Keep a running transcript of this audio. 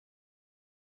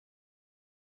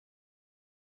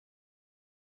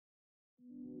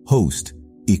Host,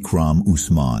 Ikram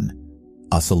Usman.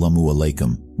 Assalamu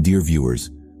alaikum, dear viewers,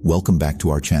 welcome back to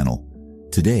our channel.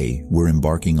 Today, we're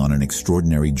embarking on an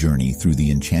extraordinary journey through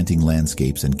the enchanting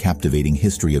landscapes and captivating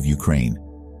history of Ukraine.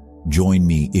 Join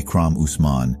me, Ikram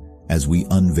Usman, as we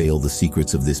unveil the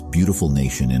secrets of this beautiful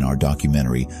nation in our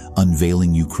documentary,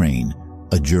 Unveiling Ukraine,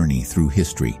 a journey through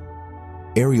history.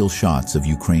 Aerial shots of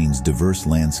Ukraine's diverse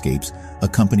landscapes,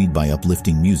 accompanied by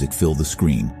uplifting music, fill the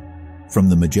screen. From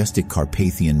the majestic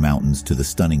Carpathian Mountains to the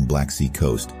stunning Black Sea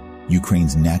coast,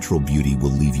 Ukraine's natural beauty will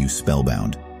leave you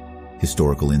spellbound.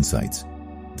 Historical insights.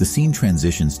 The scene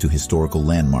transitions to historical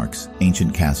landmarks,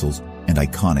 ancient castles, and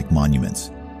iconic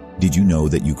monuments. Did you know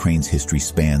that Ukraine's history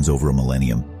spans over a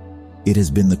millennium? It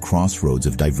has been the crossroads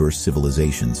of diverse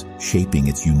civilizations, shaping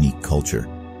its unique culture.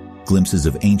 Glimpses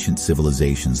of ancient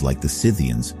civilizations like the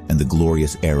Scythians and the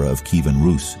glorious era of Kyivan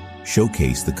Rus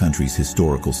showcase the country's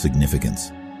historical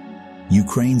significance.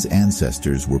 Ukraine's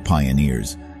ancestors were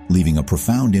pioneers, leaving a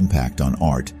profound impact on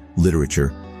art,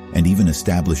 literature, and even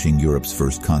establishing Europe's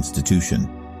first constitution,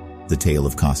 the tale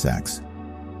of Cossacks.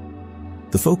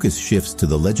 The focus shifts to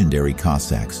the legendary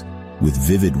Cossacks, with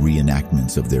vivid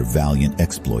reenactments of their valiant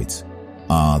exploits.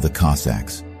 The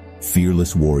Cossacks.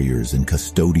 Fearless warriors and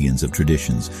custodians of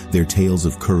traditions, their tales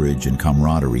of courage and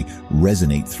camaraderie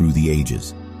resonate through the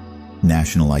ages.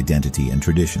 National identity and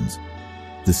traditions.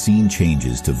 The scene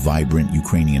changes to vibrant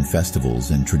Ukrainian festivals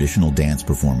and traditional dance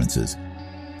performances.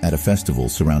 At a festival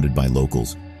surrounded by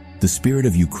locals, the spirit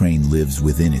of Ukraine lives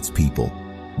within its people.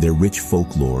 Their rich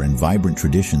folklore and vibrant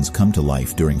traditions come to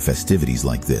life during festivities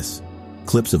like this.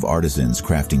 Clips of artisans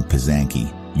crafting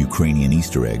pizanki, Ukrainian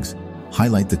Easter eggs,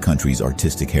 highlight the country's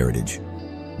artistic heritage.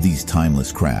 These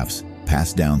timeless crafts,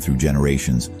 passed down through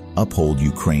generations, uphold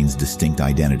Ukraine's distinct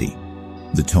identity.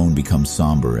 The tone becomes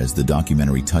somber as the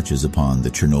documentary touches upon the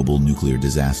Chernobyl nuclear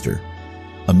disaster.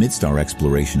 Amidst our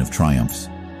exploration of triumphs,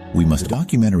 the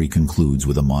documentary concludes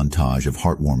with a montage of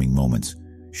heartwarming moments,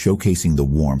 showcasing the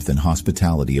warmth and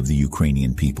hospitality of the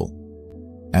Ukrainian people.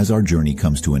 As our journey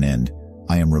comes to an end,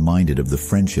 I am reminded of the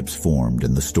friendships formed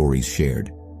and the stories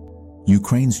shared.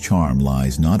 Ukraine's charm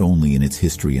lies not only in its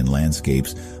history and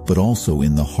landscapes, but also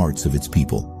in the hearts of its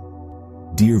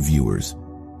people. Dear viewers,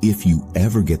 if you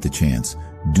ever get the chance,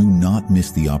 do not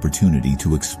miss the opportunity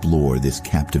to explore this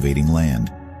captivating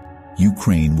land.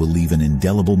 Ukraine will leave an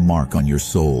indelible mark on your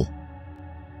soul.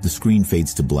 The screen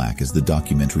fades to black as the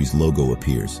documentary's logo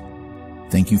appears.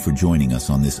 Thank you for joining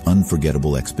us on this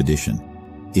unforgettable expedition.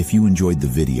 If you enjoyed the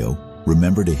video,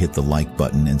 remember to hit the like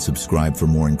button and subscribe for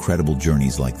more incredible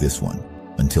journeys like this one.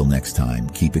 Until next time,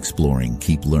 keep exploring,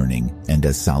 keep learning, and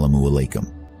assalamu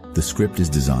alaikum. The script is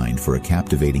designed for a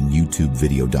captivating YouTube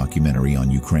video documentary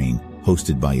on Ukraine,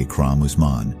 hosted by Ikram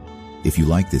Usman. If you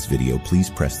like this video, please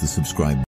press the subscribe button.